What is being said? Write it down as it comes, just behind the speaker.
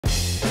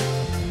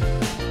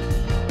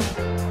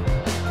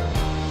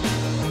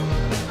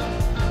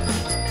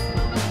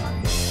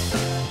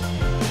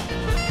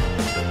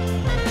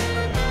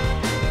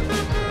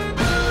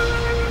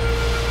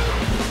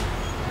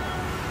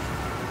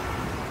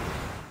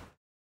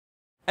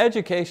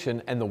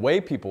Education and the way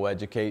people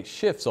educate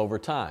shifts over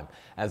time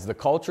as the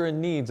culture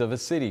and needs of a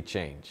city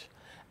change.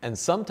 And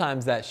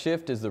sometimes that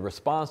shift is the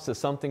response to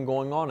something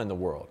going on in the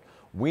world.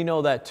 We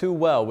know that too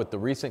well with the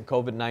recent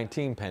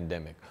COVID-19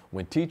 pandemic,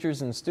 when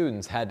teachers and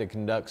students had to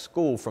conduct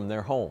school from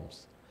their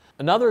homes.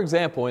 Another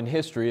example in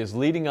history is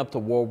leading up to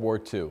World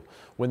War II,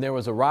 when there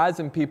was a rise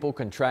in people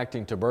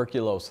contracting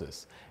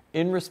tuberculosis.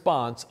 In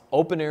response,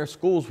 open-air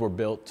schools were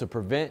built to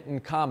prevent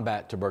and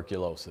combat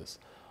tuberculosis.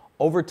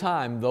 Over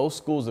time, those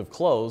schools have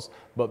closed,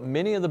 but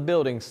many of the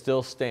buildings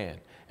still stand.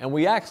 And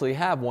we actually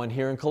have one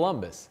here in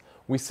Columbus.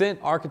 We sent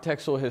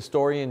architectural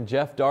historian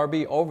Jeff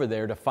Darby over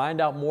there to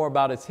find out more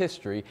about its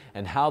history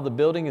and how the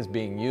building is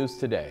being used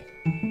today.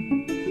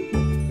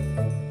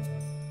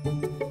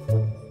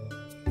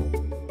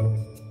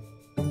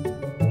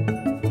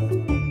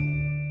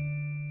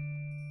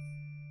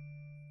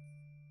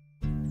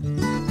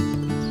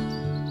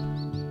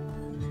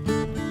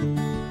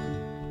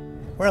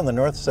 We're on the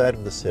north side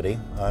of the city,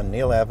 on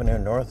Neal Avenue,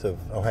 north of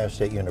Ohio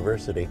State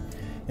University,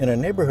 in a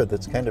neighborhood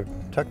that's kind of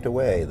tucked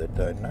away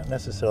that not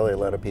necessarily a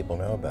lot of people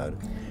know about.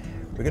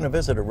 We're going to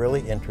visit a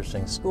really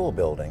interesting school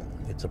building.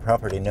 It's a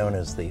property known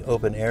as the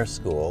Open Air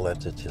School,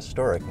 that's its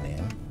historic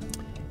name,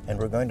 and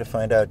we're going to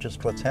find out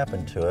just what's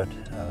happened to it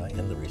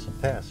in the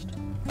recent past.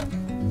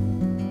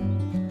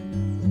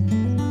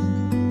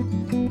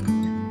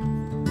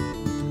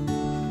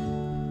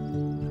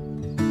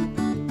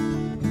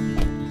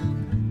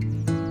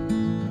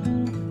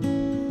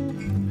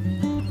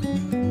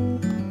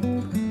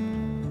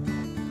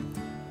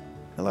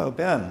 Hello,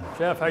 Ben.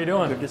 Jeff, how you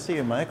doing? Good to see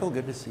you, Michael.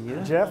 Good to see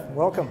you. Jeff,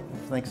 welcome.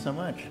 Thanks so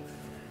much.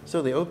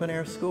 So the Open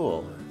Air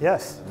School.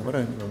 Yes. What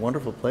a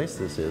wonderful place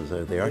this is.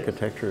 The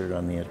architecture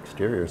on the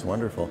exterior is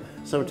wonderful.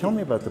 So tell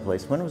me about the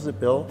place. When was it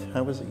built?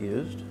 How was it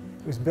used?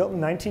 It was built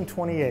in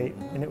 1928,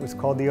 and it was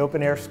called the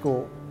Open Air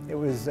School. It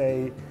was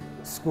a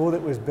school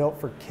that was built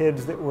for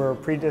kids that were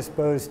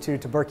predisposed to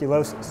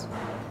tuberculosis.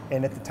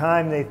 And at the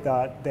time, they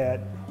thought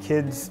that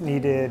kids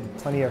needed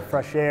plenty of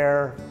fresh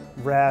air,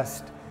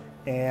 rest,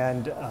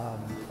 and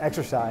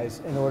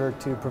exercise in order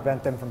to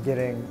prevent them from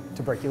getting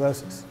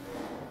tuberculosis.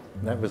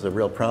 That was a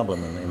real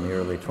problem in the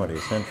early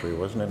 20th century,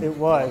 wasn't it? It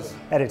was.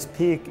 At its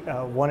peak,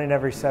 1 in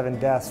every 7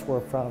 deaths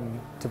were from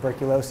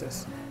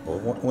tuberculosis. Well,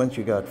 once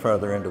you got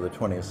farther into the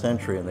 20th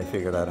century and they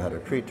figured out how to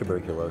treat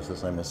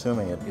tuberculosis, I'm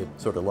assuming it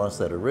sort of lost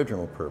that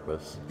original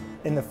purpose.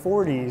 In the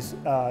 40s,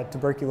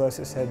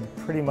 tuberculosis had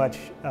pretty much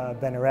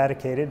been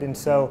eradicated, and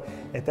so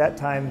at that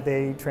time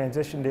they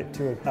transitioned it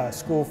to a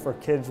school for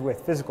kids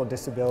with physical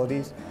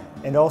disabilities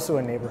and also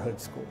a neighborhood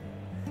school.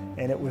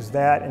 And it was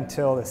that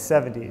until the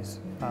 70s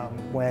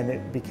when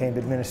it became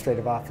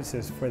administrative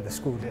offices for the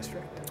school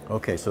district.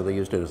 Okay, so they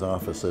used it as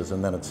offices,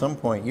 and then at some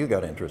point you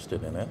got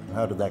interested in it.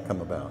 How did that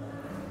come about?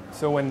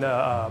 So when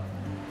the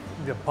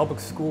public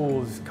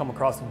schools come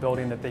across a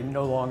building that they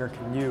no longer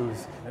can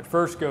use, it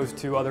first goes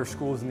to other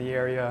schools in the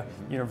area,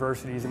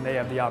 universities, and they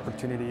have the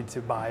opportunity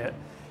to buy it.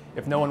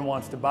 If no one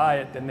wants to buy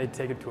it, then they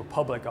take it to a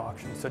public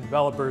auction. So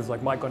developers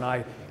like Michael and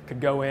I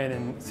could go in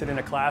and sit in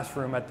a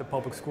classroom at the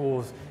public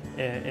schools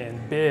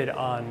and bid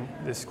on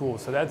this school.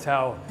 So that's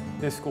how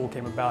this school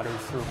came about. It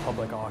was through a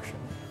public auction.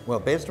 Well,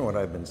 based on what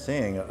I've been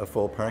seeing, a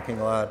full parking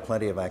lot,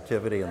 plenty of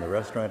activity in the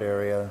restaurant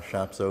area,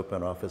 shops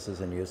open, offices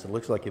in use. It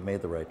looks like you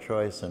made the right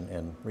choice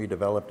and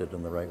redeveloped it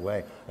in the right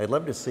way. I'd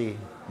love to see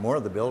more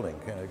of the building.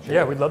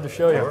 Yeah, we'd love to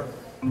show you.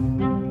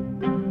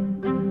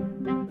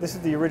 This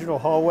is the original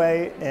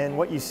hallway, and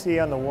what you see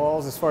on the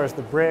walls as far as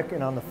the brick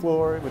and on the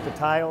floor with the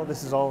tile,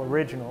 this is all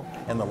original.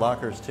 And the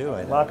lockers too,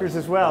 I know. Lockers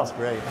as well. That's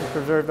great. We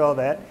preserved all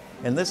that.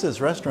 And this is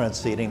restaurant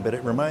seating, but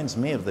it reminds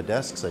me of the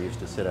desks I used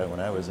to sit at when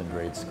I was in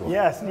grade school.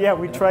 Yes, yeah,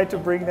 we tried to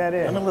bring that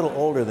in. I'm a little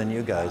older than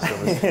you guys, so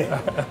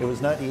it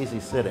was not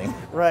easy sitting.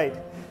 Right.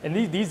 And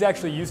these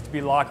actually used to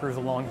be lockers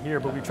along here,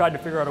 but we tried to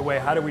figure out a way,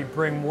 how do we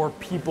bring more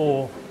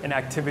people and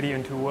activity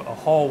into a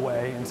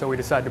hallway, and so we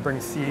decided to bring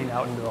seating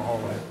out into the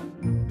hallway.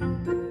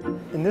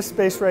 In this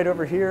space right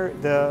over here,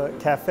 the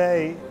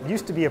cafe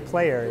used to be a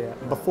play area.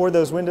 Before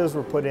those windows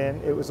were put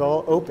in, it was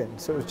all open,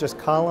 so it was just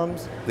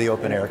columns. The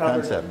open air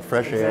concept,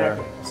 fresh air,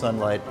 Exactly.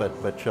 sunlight,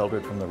 but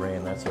sheltered from the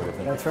rain, that sort of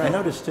thing. That's right. I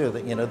noticed too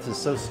that, this is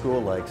so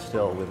school-like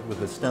still with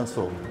the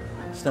stenciled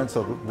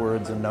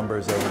words and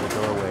numbers over the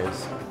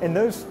doorways. And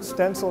those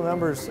stencil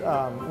numbers,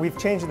 we've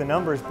changed the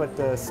numbers, but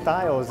the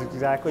style is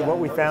exactly what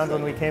we found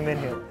when we came in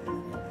here.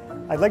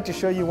 I'd like to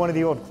show you one of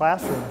the old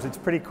classrooms. It's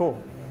pretty cool.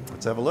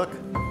 Let's have a look.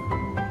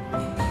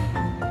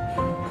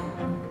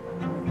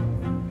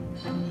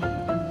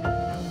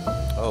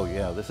 Oh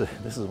yeah, this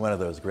is one of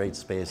those great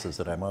spaces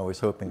that I'm always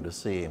hoping to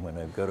see when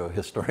I go to a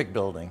historic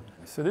building.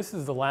 So this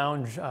is the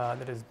lounge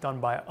that is done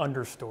by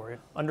Understory.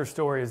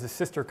 Understory is the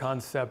sister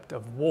concept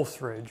of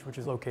Wolf's Ridge, which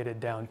is located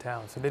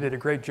downtown. So they did a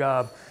great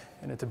job,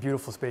 and it's a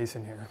beautiful space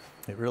in here.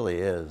 It really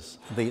is.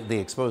 The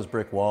exposed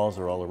brick walls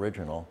are all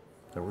original.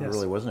 There Yes.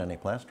 really wasn't any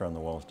plaster on the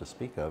walls to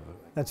speak of.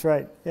 That's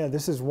right. Yeah,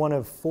 this is one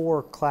of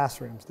 4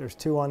 classrooms. There's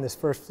 2 on this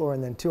first floor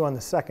and then 2 on the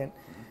second.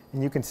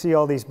 And you can see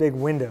all these big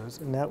windows,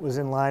 and that was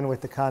in line with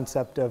the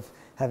concept of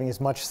having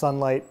as much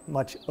sunlight,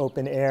 much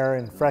open air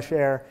and fresh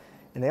air.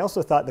 And they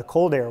also thought the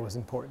cold air was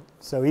important.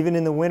 So even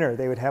in the winter,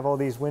 they would have all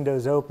these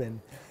windows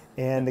open,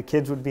 and the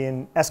kids would be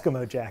in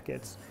Eskimo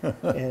jackets.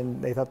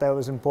 And they thought that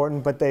was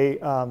important, but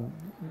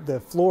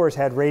the floors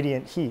had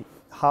radiant heat,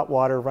 hot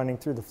water running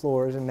through the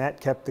floors, and that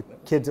kept the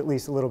kids at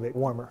least a little bit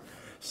warmer.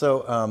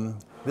 So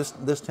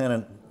this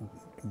tenant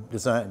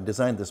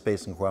designed the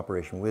space in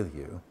cooperation with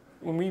you.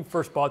 When we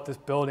first bought this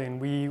building,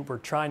 we were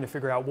trying to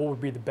figure out what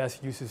would be the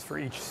best uses for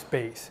each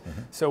space.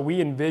 So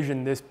we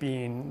envisioned this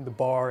being the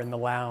bar and the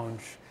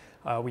lounge.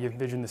 We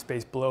envisioned the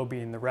space below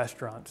being the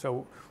restaurant.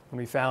 So when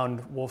we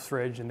found Wolf's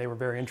Ridge and they were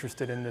very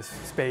interested in this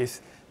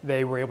space,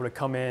 they were able to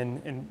come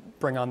in and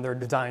bring on their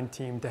design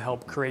team to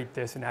help create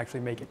this and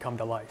actually make it come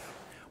to life.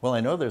 Well, I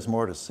know there's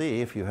more to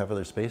see. If you have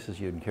other spaces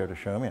you'd care to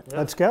show me. Yeah.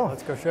 Let's go.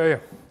 Let's go show you.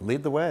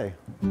 Lead the way.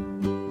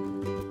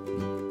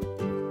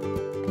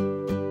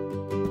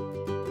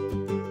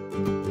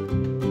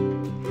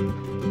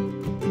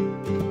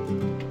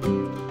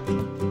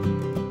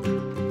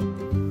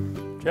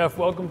 Jeff,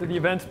 welcome to the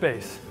event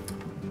space.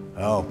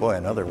 Oh boy,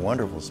 another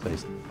wonderful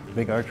space.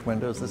 Big arch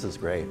windows, this is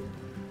great.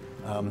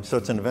 So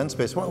it's an event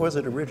space. What was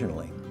it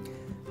originally?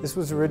 This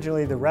was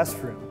originally the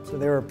restroom. So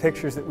there were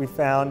pictures that we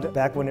found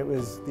back when it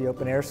was the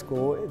open air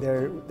school.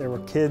 There were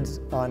kids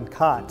on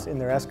cots in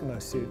their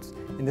Eskimo suits,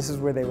 and this is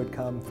where they would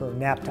come for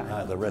nap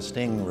time. The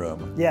resting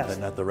room. Yes. But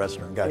not the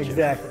restroom. Gotcha.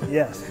 Exactly,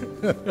 yes.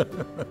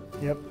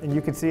 Yep, and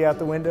you can see out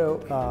the window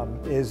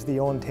is the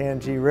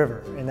Olentangy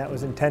River, and that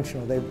was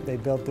intentional. They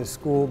built this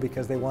school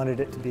because they wanted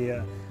it to be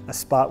a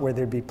spot where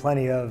there'd be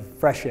plenty of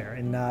fresh air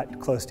and not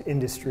close to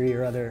industry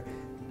or other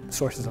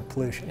sources of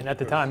pollution. And at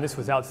the time, this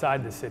was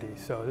outside the city,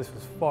 so this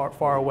was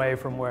far away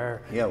from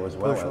where... Yeah, it was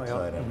well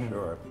outside, I'm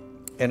sure.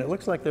 And it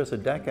looks like there's a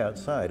deck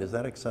outside. Is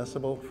that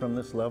accessible from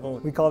this level?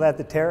 We call that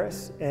the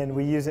terrace, and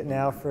we use it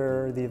now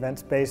for the event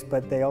space,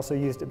 but they also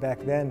used it back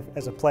then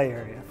as a play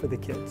area for the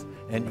kids.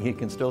 And you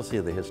can still see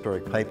the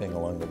historic piping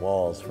along the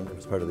walls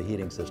as part of the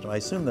heating system. I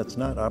assume that's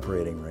not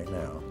operating right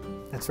now.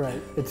 That's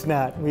right, it's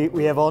not.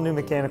 We have all new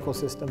mechanical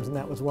systems, and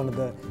that was one of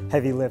the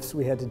heavy lifts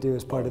we had to do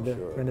as part of the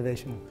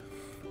renovation.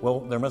 Well,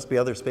 there must be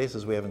other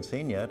spaces we haven't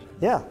seen yet.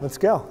 Yeah, let's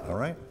go. All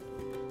right.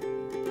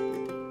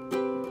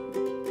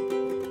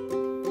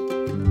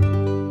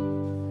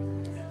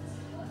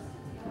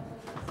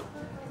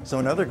 So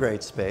another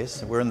great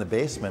space. We're in the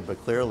basement,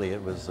 but clearly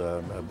it was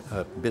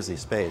a busy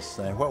space.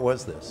 And what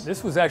was this?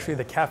 This was actually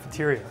the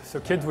cafeteria. So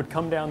kids would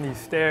come down these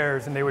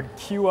stairs and they would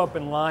queue up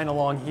in line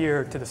along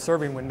here to the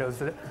serving windows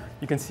that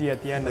you can see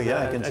at the end of the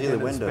Yeah, I can see the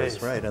windows,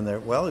 space. right.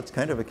 And well, it's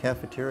kind of a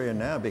cafeteria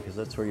now because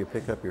that's where you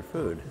pick up your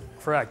food.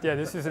 Correct, yeah,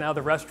 this is now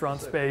the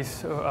restaurant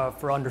space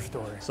for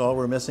understory. So all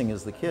we're missing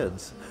is the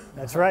kids.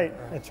 That's right,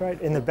 that's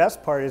right. And the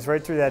best part is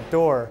right through that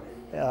door,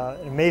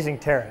 an amazing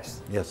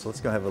terrace. Yes,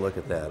 let's go have a look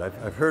at that.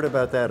 I've heard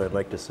about that, I'd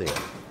like to see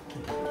it.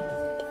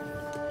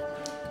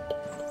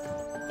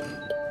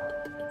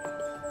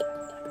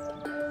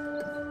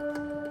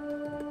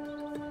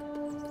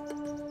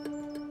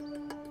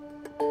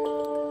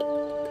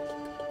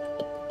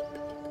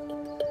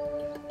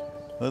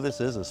 Well,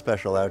 this is a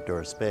special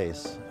outdoor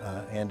space,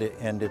 and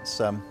it's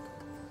an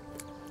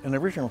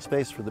original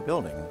space for the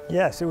building.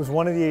 Yes, it was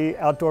one of the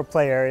outdoor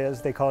play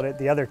areas. They called it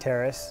the other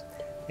terrace.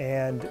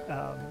 And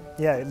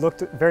yeah, it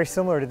looked very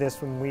similar to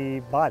this when we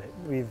bought it.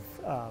 We've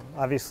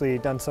obviously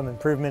done some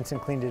improvements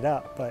and cleaned it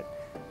up,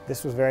 but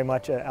this was very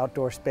much an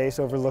outdoor space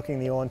overlooking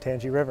the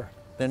Olentangy River.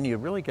 Then you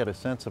really get a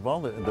sense of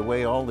all the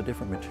way all the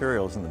different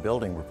materials in the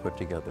building were put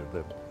together.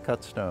 The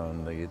cut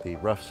stone, the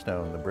rough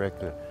stone, the brick,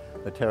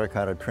 the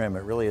terracotta trim.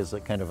 It really is a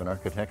kind of an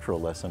architectural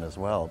lesson as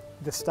well.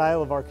 The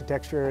style of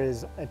architecture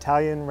is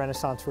Italian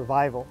Renaissance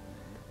Revival,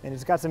 and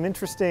it's got some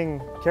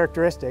interesting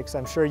characteristics.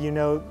 I'm sure you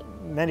know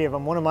many of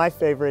them. One of my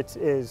favorites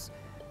is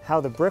how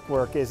the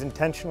brickwork is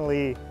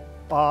intentionally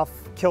off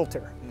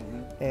kilter.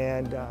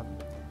 And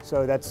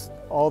so that's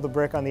all the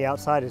brick on the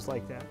outside is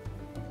like that.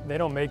 They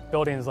don't make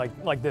buildings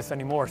like this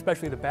anymore,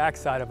 especially the back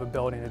side of a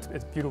building.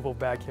 It's beautiful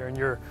back here, and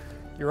you're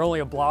only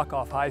a block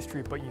off High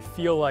Street, but you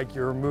feel like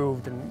you're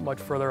removed and much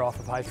further off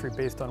of High Street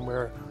based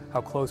on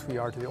how close we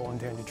are to the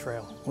Olentangy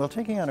Trail. Well,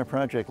 taking on a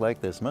project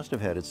like this must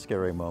have had its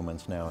scary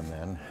moments now and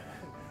then.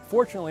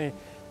 Fortunately,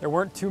 there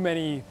weren't too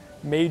many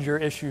major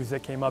issues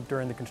that came up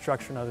during the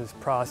construction of this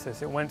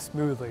process. It went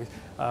smoothly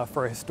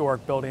for a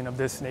historic building of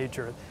this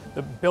nature.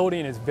 The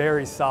building is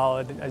very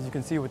solid. As you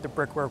can see with the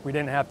brickwork, we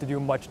didn't have to do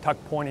much tuck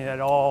pointing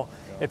at all,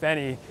 if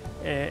any,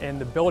 and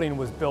the building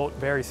was built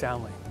very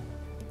soundly.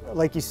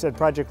 Like you said, a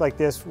project like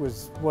this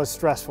was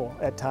stressful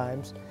at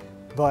times,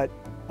 but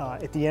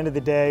at the end of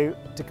the day,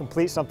 to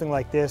complete something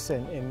like this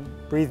and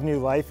breathe new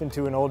life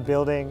into an old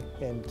building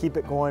and keep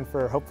it going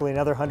for hopefully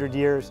another 100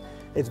 years,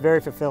 it's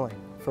very fulfilling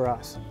for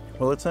us.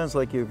 Well, it sounds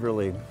like you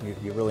really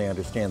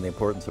understand the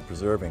importance of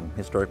preserving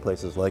historic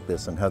places like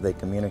this and how they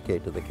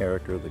communicate to the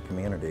character of the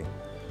community.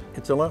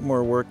 It's a lot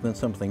more work than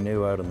something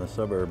new out in the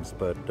suburbs,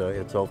 but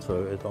it's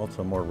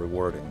also more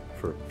rewarding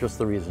for just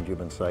the reasons you've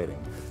been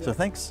citing. So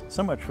thanks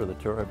so much for the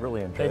tour. I've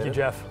really enjoyed it. Thank you,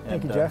 Jeff.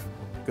 Thank you, Jeff.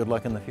 Good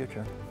luck in the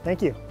future.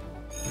 Thank you.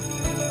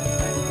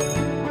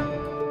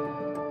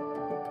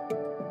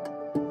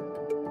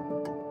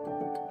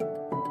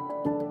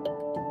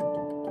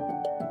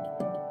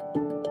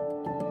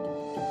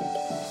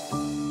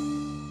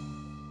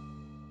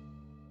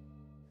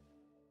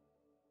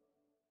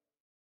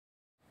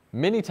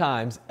 Many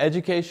times,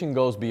 education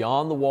goes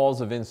beyond the walls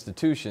of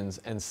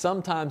institutions and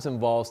sometimes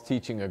involves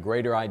teaching a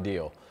greater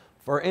ideal.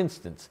 For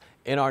instance,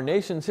 in our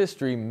nation's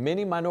history,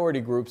 many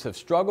minority groups have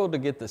struggled to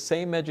get the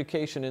same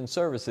education and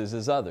services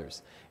as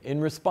others.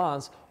 In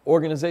response,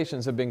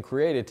 organizations have been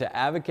created to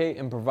advocate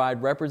and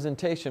provide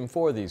representation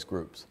for these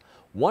groups.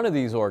 One of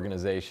these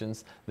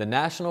organizations, the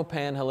National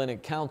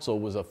Pan-Hellenic Council,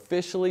 was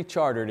officially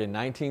chartered in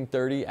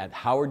 1930 at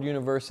Howard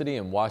University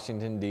in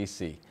Washington,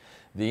 D.C.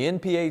 The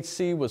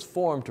NPHC was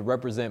formed to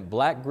represent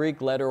Black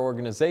Greek letter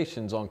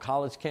organizations on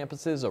college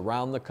campuses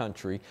around the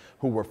country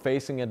who were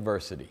facing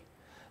adversity.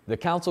 The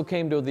council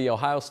came to The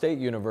Ohio State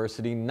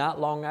University not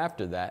long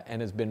after that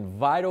and has been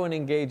vital in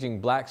engaging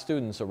Black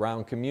students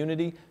around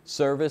community,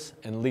 service,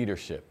 and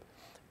leadership.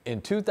 In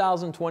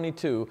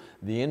 2022,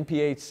 the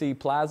NPHC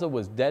Plaza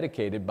was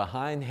dedicated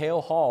behind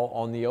Hale Hall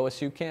on the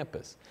OSU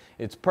campus.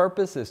 Its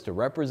purpose is to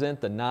represent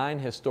the 9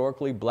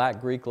 historically Black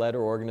Greek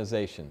letter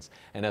organizations,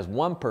 and as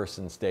one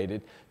person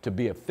stated, to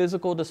be a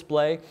physical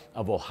display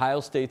of Ohio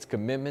State's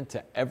commitment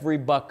to every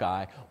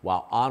Buckeye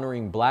while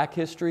honoring Black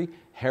history,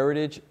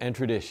 heritage, and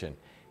tradition.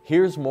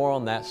 Here's more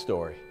on that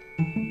story.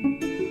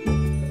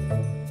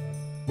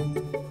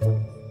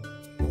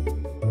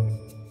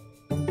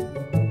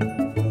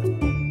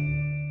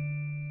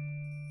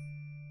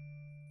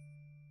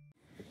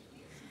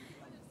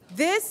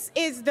 This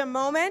is the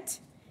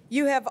moment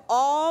you have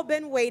all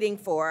been waiting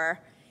for.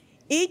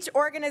 Each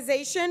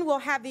organization will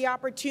have the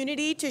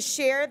opportunity to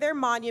share their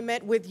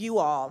monument with you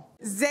all.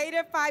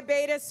 Zeta Phi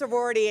Beta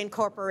Sorority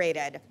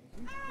Incorporated.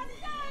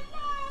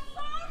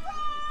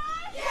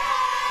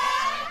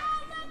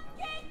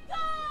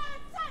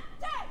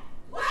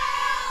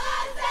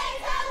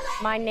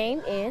 My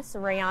name is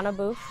Rayana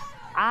Booth.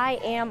 I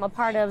am a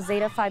part of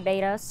Zeta Phi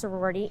Beta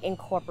Sorority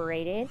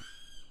Incorporated.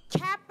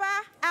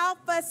 Kappa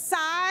Alpha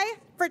Psi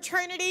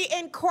Fraternity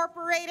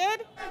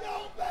Incorporated.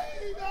 Yo,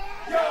 baby!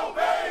 Yo,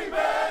 baby!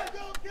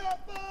 Yo,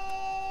 Kappa!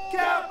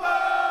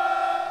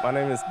 Kappa! My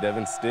name is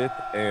Devin Stith,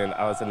 and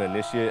I was an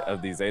initiate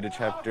of the Zeta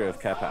chapter of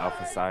Kappa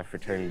Alpha Psi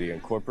Fraternity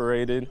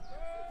Incorporated.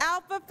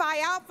 Alpha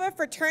Phi Alpha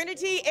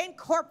Fraternity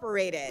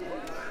Incorporated.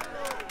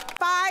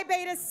 Phi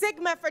Beta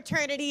Sigma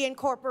Fraternity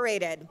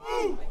Incorporated.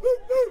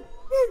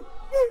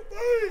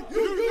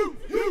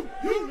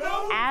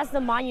 As the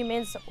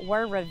monuments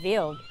were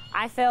revealed,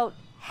 I felt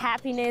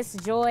happiness,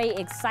 joy,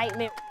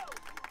 excitement.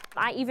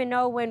 I even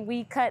know when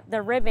we cut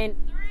the ribbon,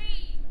 3,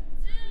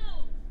 2,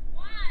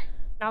 1.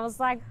 I was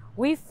like,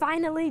 we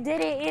finally did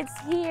it, it's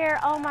here,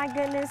 oh my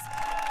goodness.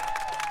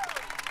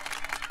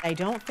 I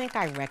don't think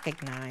I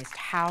recognized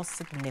how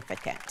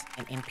significant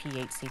an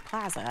NPHC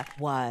Plaza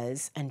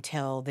was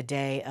until the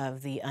day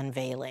of the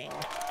unveiling.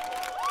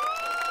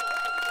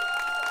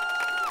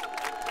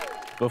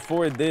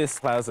 Before this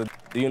plaza,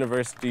 the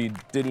university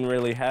didn't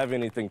really have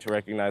anything to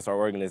recognize our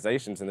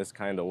organizations in this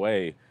kind of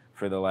way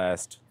for the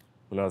last,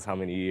 who knows how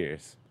many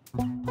years.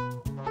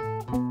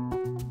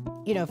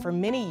 You know, for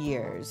many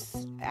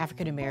years,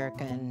 African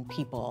American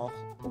people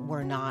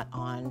were not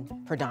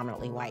on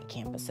predominantly white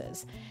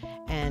campuses.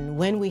 And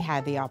when we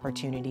had the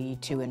opportunity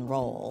to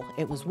enroll,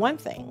 it was one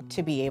thing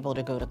to be able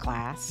to go to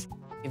class,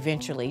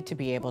 eventually to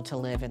be able to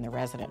live in the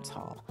residence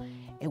hall.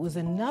 It was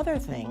another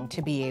thing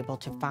to be able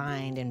to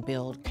find and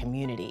build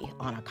community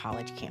on a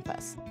college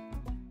campus.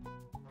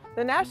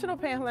 The National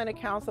Pan-Hellenic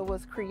Council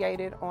was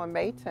created on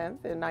May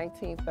 10th in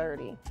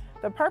 1930.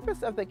 The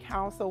purpose of the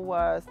council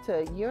was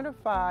to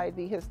unify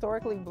the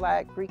historically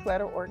Black Greek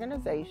letter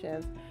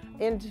organizations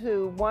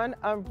into one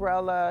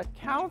umbrella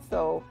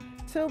council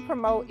to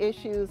promote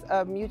issues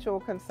of mutual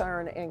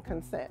concern and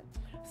consent.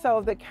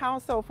 So the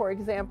council, for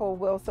example,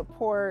 will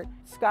support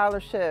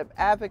scholarship,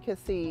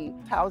 advocacy,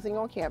 housing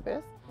on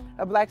campus.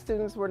 Black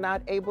students were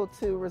not able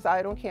to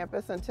reside on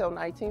campus until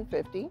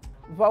 1950.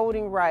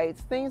 Voting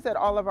rights, things that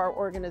all of our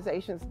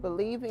organizations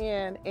believe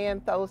in,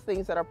 and those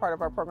things that are part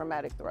of our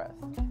programmatic thrust.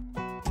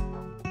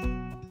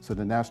 So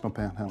the National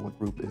Pan-Hellenic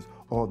Group is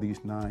all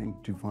these 9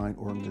 divine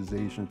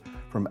organizations,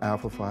 from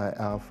Alpha Phi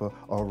Alpha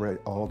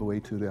all the way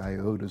to the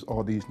Iotas,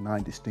 all these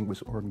 9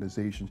 distinguished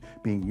organizations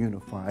being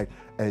unified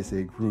as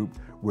a group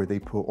where they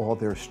put all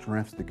their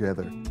strengths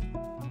together.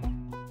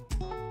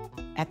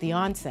 At the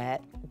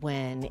onset,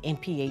 when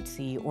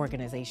NPHC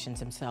organizations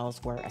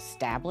themselves were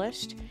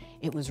established,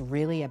 it was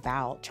really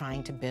about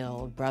trying to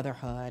build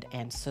brotherhood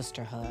and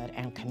sisterhood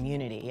and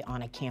community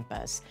on a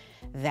campus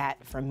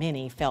that, for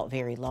many, felt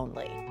very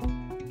lonely.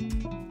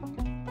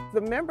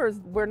 The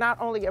members were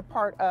not only a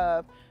part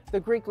of the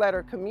Greek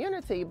letter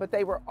community, but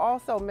they were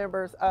also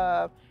members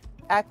of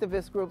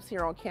activist groups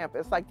here on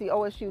campus, like the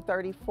OSU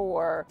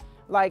 34,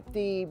 like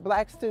the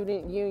Black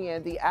Student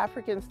Union, the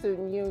African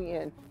Student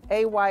Union,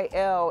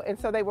 AYL, and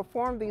so they would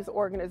form these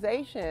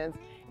organizations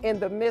in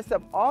the midst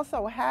of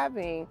also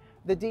having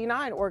the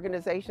D9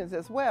 organizations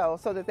as well,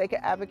 so that they could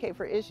advocate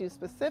for issues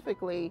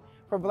specifically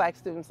for Black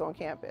students on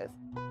campus.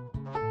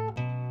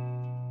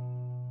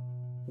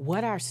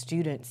 What our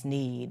students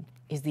need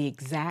is the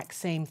exact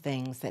same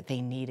things that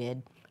they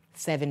needed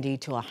 70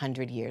 to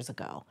 100 years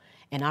ago.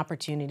 An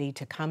opportunity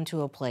to come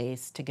to a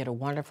place to get a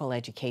wonderful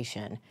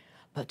education,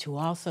 but to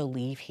also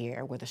leave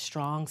here with a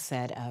strong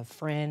set of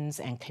friends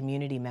and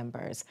community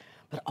members,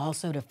 but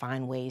also to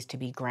find ways to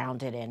be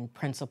grounded in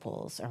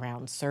principles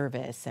around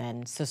service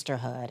and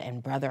sisterhood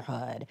and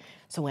brotherhood.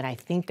 So when I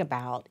think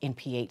about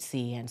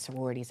NPHC and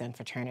sororities and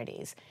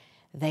fraternities,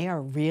 they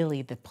are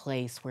really the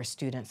place where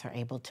students are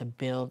able to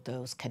build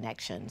those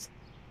connections.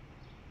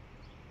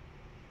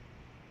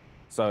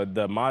 So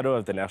the motto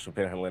of the National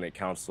Pan-Hellenic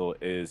Council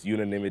is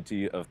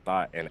unanimity of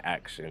thought and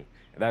action.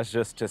 And that's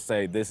just to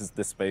say this is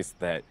the space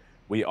that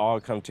we all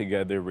come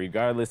together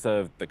regardless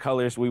of the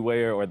colors we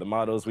wear or the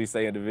mottos we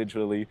say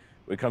individually.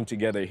 We come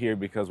together here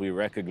because we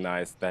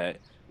recognize that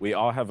we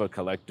all have a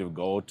collective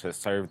goal to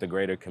serve the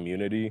greater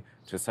community,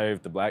 to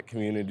serve the Black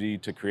community,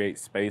 to create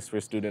space for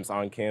students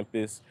on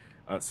campus.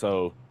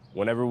 So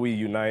whenever we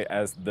unite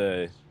as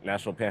the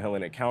National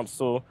Pan-Hellenic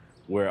Council,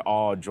 we're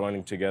all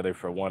joining together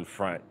for one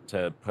front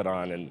to put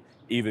on an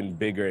even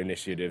bigger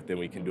initiative than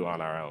we can do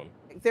on our own.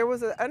 There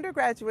was an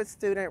undergraduate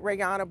student,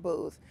 Rayana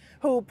Booth,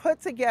 who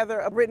put together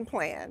a written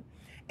plan.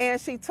 And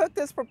she took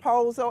this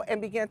proposal and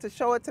began to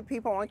show it to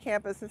people on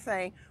campus and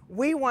saying,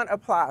 we want a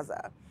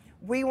plaza.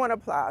 We want a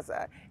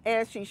plaza.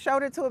 And she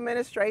showed it to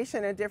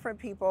administration and different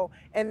people.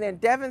 And then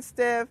Devin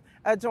Stiff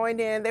joined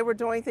in. They were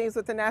doing things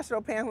with the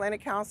National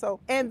Pan-Hellenic Council.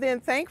 And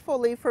then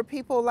thankfully for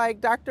people like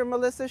Dr.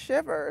 Melissa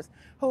Shivers,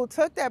 who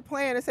took that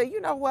plan and said,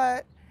 you know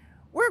what?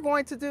 We're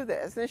going to do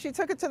this. And she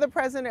took it to the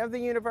president of the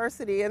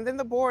university and then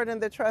the board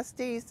and the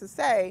trustees to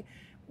say,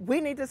 we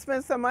need to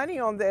spend some money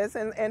on this,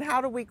 and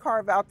how do we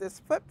carve out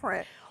this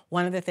footprint?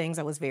 One of the things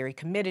I was very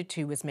committed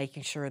to was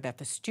making sure that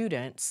the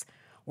students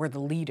were the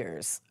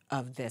leaders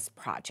of this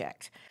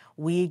project.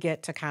 We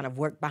get to kind of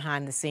work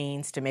behind the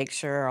scenes to make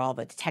sure all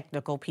the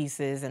technical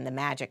pieces and the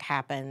magic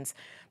happens,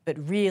 but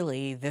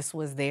really this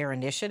was their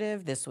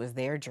initiative, this was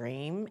their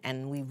dream,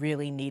 and we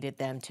really needed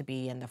them to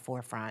be in the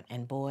forefront,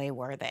 and boy,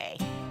 were they.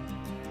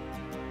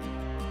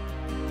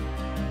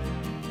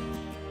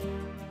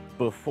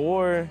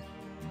 Before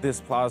this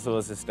plaza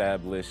was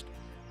established,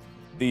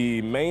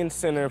 the main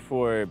center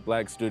for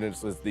Black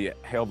students was the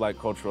Hail Black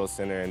Cultural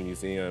Center and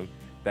Museum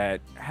that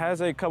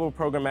has a couple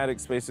programmatic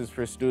spaces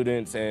for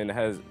students and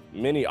has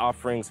many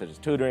offerings such as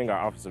tutoring. Our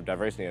Office of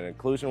Diversity and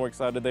Inclusion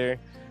works out of there.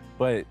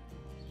 But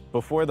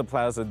before the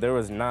plaza, there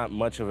was not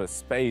much of a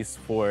space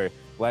for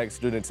Black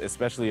students,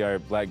 especially our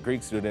Black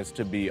Greek students,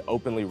 to be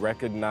openly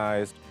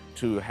recognized,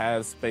 to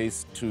have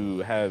space, to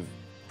have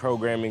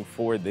programming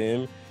for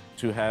them,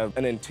 to have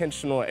an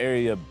intentional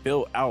area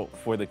built out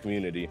for the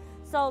community.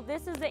 So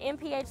this is the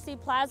NPHC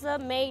Plaza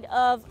made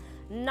of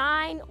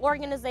 9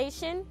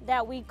 organizations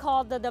that we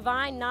call the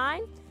Divine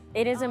 9.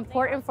 It is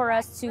important for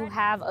us to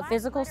have a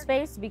physical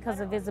space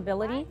because of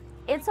visibility.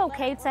 It's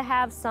okay to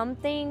have some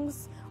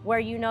things where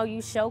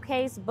you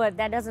showcase, but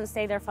that doesn't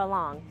stay there for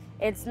long.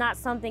 It's not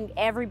something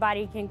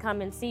everybody can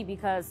come and see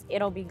because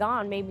it'll be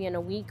gone maybe in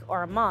a week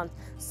or a month.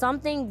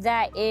 Something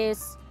that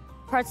is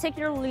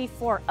particularly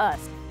for us.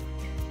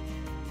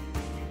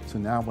 So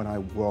now when I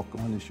walk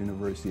on this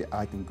university,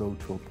 I can go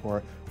to a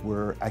part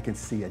where I can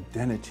see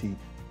identity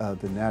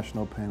of the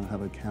National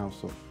Pan-Hellenic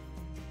Council.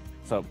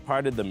 So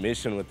part of the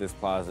mission with this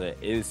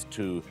plaza is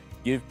to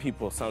give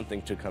people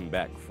something to come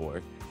back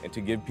for and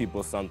to give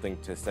people something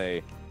to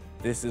say,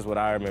 this is what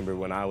I remember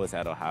when I was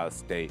at Ohio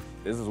State.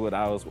 This is what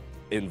I was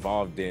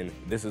involved in.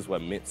 This is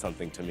what meant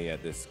something to me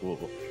at this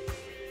school.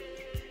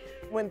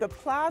 When the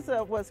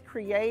plaza was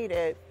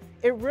created,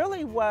 it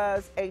really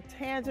was a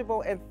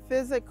tangible and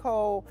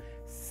physical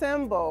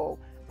symbol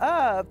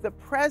of the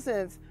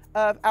presence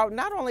of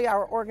not only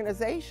our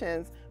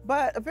organizations,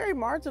 but a very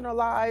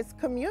marginalized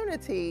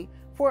community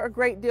for a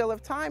great deal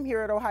of time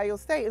here at Ohio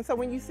State. And so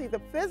when you see the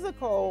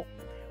physical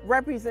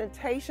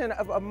representation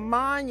of a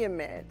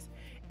monument,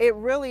 it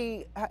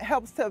really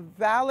helps to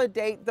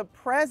validate the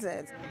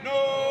presence.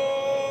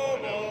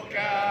 Noble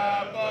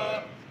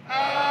Kappa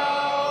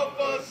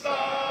Alpha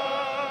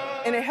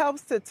Psi. And it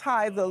helps to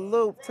tie the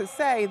loop to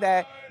say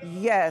that,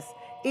 yes,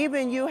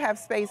 even you have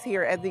space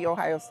here at The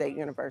Ohio State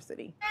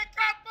University.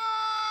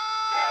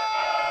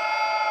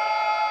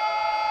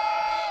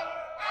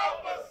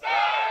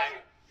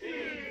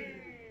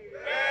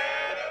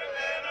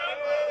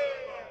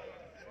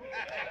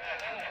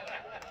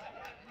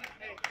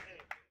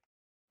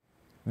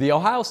 The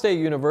Ohio State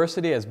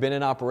University has been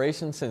in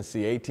operation since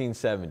the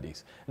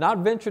 1870s, and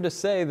I'd venture to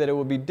say that it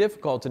would be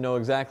difficult to know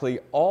exactly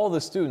all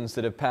the students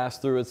that have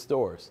passed through its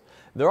doors.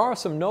 There are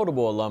some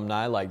notable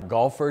alumni like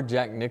golfer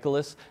Jack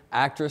Nicklaus,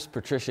 actress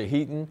Patricia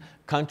Heaton,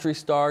 country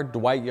star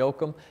Dwight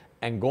Yoakam,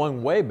 and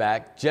going way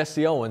back,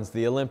 Jesse Owens,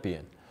 the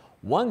Olympian.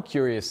 One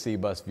curious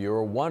C-Bus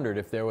viewer wondered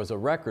if there was a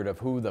record of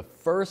who the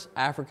first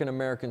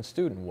African-American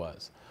student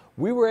was.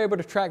 We were able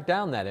to track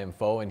down that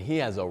info, and he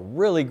has a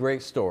really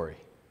great story.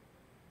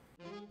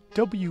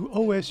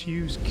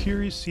 WOSU's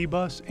Curious Sea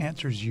Bus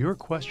answers your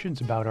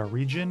questions about our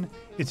region,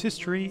 its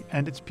history,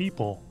 and its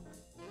people.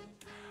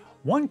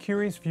 One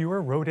curious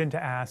viewer wrote in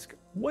to ask,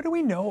 what do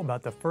we know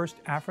about the first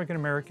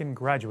African-American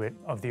graduate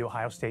of The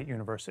Ohio State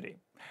University?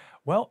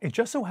 Well, it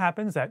just so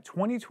happens that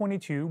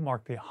 2022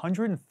 marked the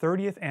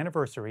 130th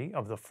anniversary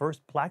of the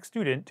first Black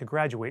student to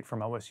graduate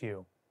from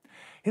OSU.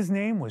 His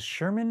name was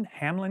Sherman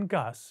Hamlin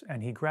Gus,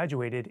 and he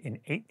graduated in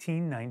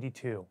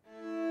 1892.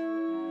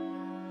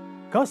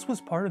 Gus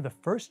was part of the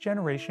first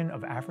generation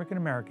of African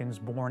Americans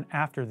born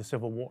after the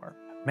Civil War.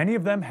 Many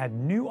of them had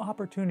new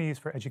opportunities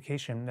for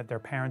education that their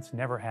parents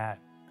never had.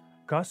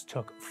 Gus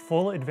took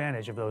full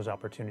advantage of those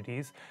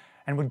opportunities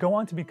and would go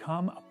on to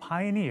become a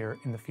pioneer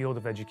in the field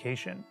of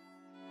education.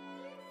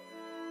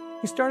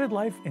 He started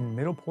life in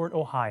Middleport,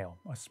 Ohio,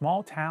 a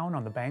small town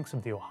on the banks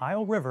of the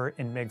Ohio River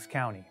in Meigs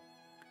County.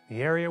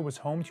 The area was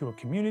home to a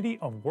community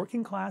of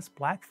working-class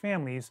Black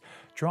families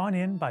drawn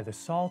in by the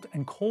salt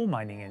and coal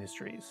mining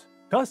industries.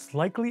 Gus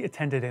likely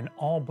attended an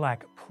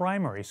all-Black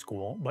primary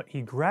school, but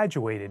he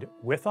graduated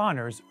with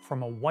honors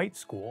from a white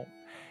school.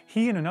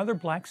 He and another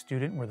Black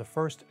student were the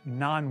first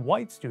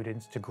non-white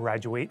students to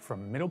graduate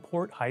from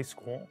Middleport High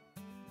School.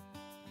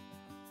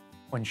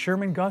 When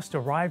Sherman Gus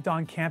arrived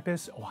on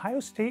campus, Ohio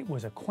State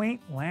was a quaint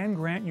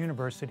land-grant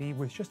university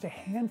with just a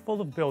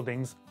handful of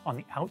buildings on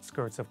the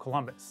outskirts of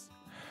Columbus.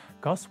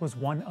 Gus was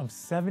one of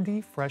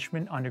 70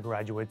 freshman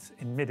undergraduates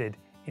admitted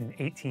in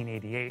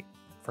 1888.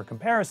 For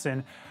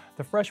comparison,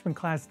 the freshman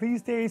class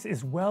these days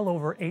is well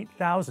over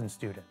 8,000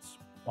 students.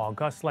 While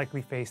Gus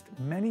likely faced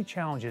many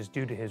challenges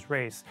due to his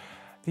race,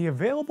 the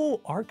available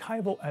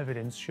archival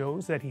evidence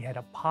shows that he had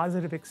a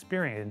positive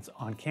experience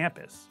on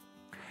campus.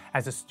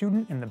 As a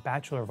student in the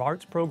Bachelor of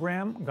Arts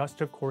program, Gus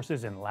took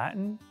courses in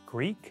Latin,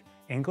 Greek,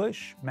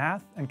 English,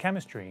 math, and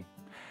chemistry.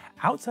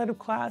 Outside of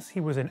class,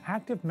 he was an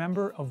active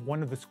member of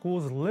one of the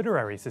school's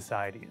literary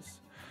societies.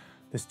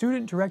 The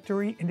student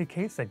directory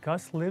indicates that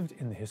Gus lived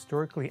in the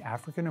historically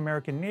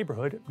African-American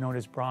neighborhood known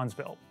as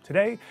Bronzeville.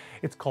 Today,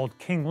 it's called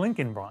King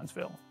Lincoln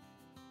Bronzeville.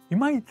 You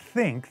might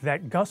think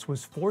that Gus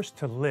was forced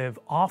to live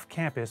off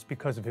campus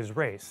because of his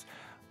race,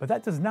 but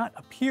that does not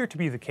appear to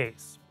be the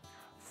case.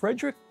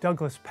 Frederick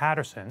Douglass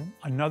Patterson,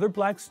 another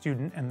Black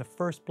student and the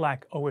first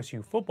Black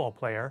OSU football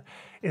player,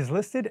 is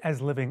listed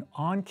as living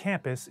on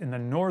campus in the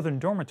Northern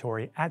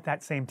Dormitory at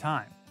that same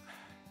time.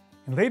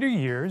 In later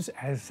years,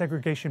 as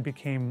segregation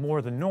became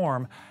more the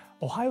norm,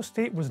 Ohio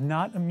State was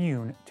not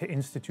immune to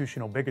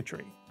institutional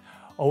bigotry.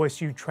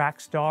 OSU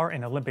track star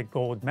and Olympic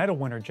gold medal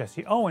winner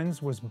Jesse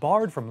Owens was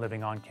barred from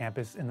living on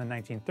campus in the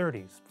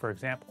 1930s, for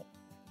example.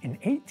 In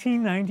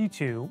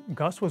 1892,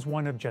 Gus was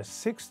one of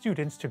just 6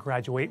 students to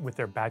graduate with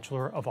their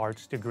Bachelor of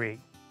Arts degree.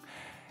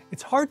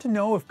 It's hard to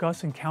know if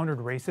Gus encountered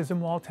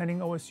racism while attending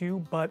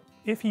OSU, but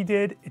if he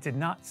did, it did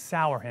not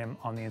sour him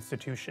on the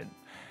institution.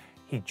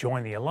 He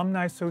joined the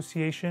Alumni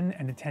Association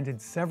and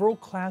attended several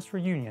class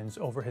reunions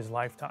over his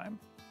lifetime.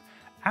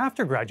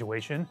 After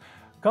graduation,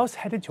 Gus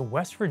headed to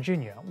West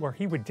Virginia, where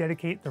he would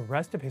dedicate the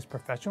rest of his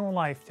professional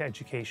life to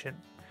education.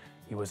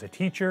 He was a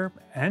teacher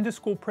and a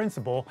school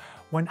principal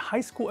when high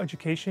school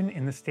education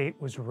in the state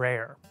was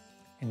rare.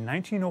 In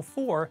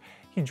 1904,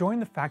 he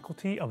joined the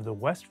faculty of the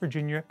West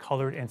Virginia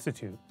Colored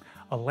Institute,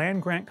 a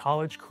land-grant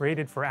college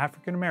created for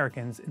African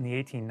Americans in the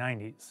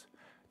 1890s.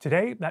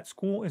 Today, that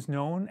school is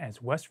known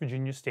as West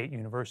Virginia State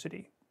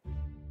University.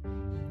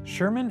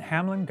 Sherman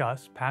Hamlin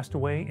Gus passed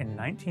away in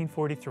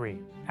 1943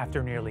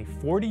 after nearly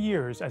 40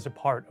 years as a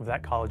part of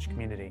that college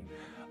community,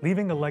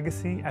 leaving a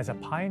legacy as a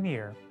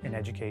pioneer in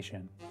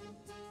education.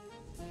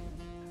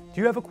 Do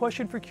you have a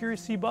question for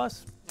Curious Sea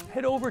Bus?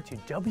 Head over to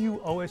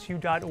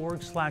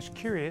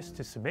wosu.org/curious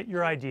to submit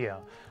your idea,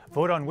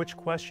 vote on which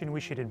question we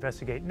should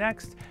investigate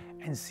next,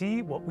 and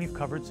see what we've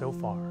covered so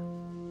far.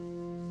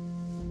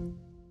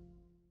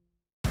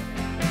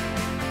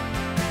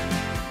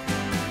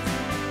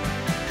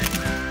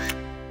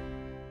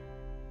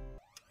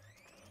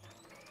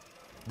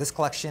 This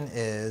collection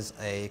is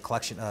a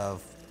collection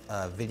of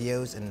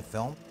videos and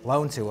film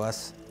loaned to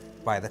us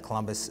by the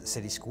Columbus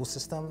City School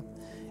System.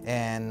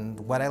 And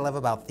what I love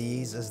about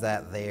these is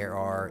that they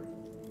are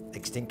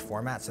extinct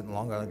formats that no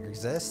longer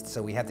exist,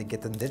 so we had to get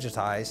them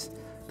digitized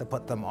to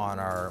put them on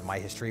our My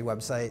History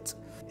website.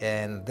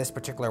 And this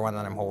particular one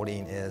that I'm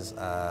holding is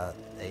a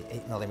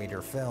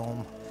 8mm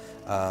film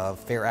of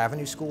Fair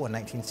Avenue School in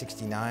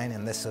 1969,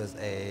 and this was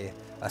a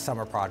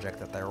summer project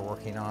that they were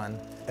working on.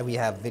 And we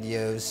have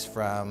videos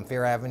from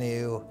Fair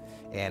Avenue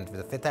and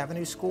the 5th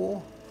Avenue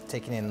School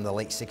taken in the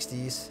late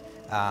 60s,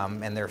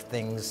 and there are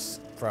things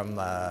from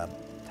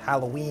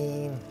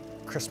Halloween,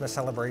 Christmas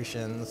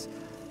celebrations,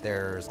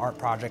 there's art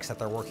projects that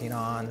they're working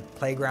on,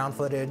 playground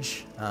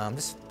footage,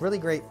 just really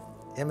great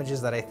images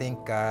that I think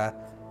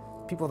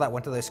people that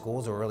went to those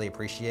schools will really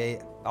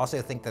appreciate. I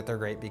also think that they're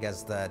great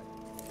because the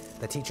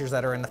teachers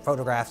that are in the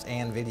photographs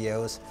and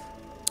videos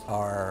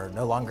are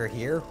no longer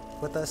here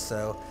with us,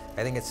 so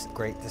I think it's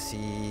great to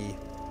see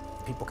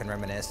people can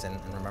reminisce and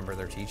remember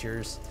their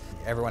teachers.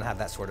 Everyone had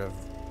that sort of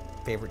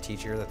favorite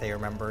teacher that they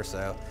remember,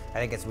 so I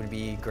think it would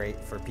be great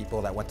for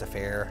people that went to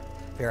Fair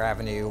Fair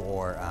Avenue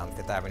or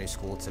Fifth Avenue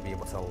School to be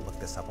able to look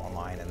this up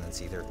online and then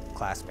see their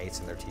classmates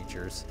and their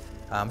teachers.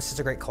 This is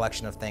a great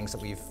collection of things that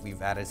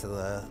we've added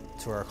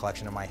to our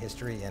collection of my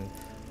history, and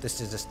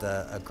this is just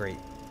a great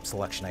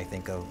selection, I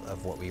think,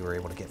 of what we were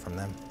able to get from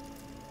them.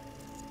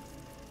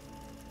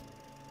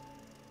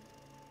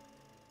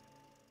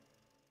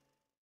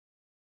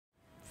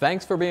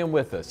 Thanks for being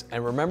with us,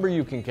 and remember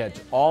you can catch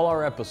all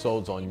our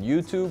episodes on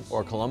YouTube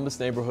or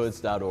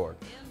columbusneighborhoods.org.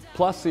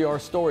 Plus see our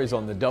stories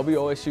on the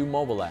WOSU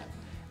mobile app,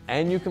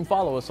 and you can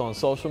follow us on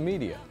social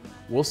media.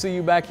 We'll see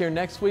you back here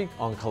next week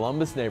on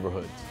Columbus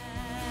Neighborhoods.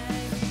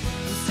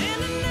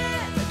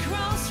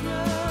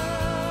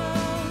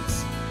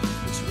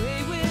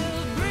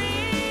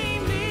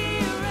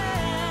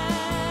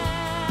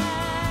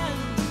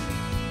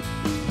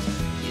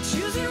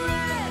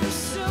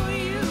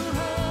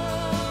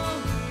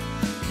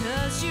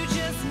 You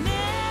just never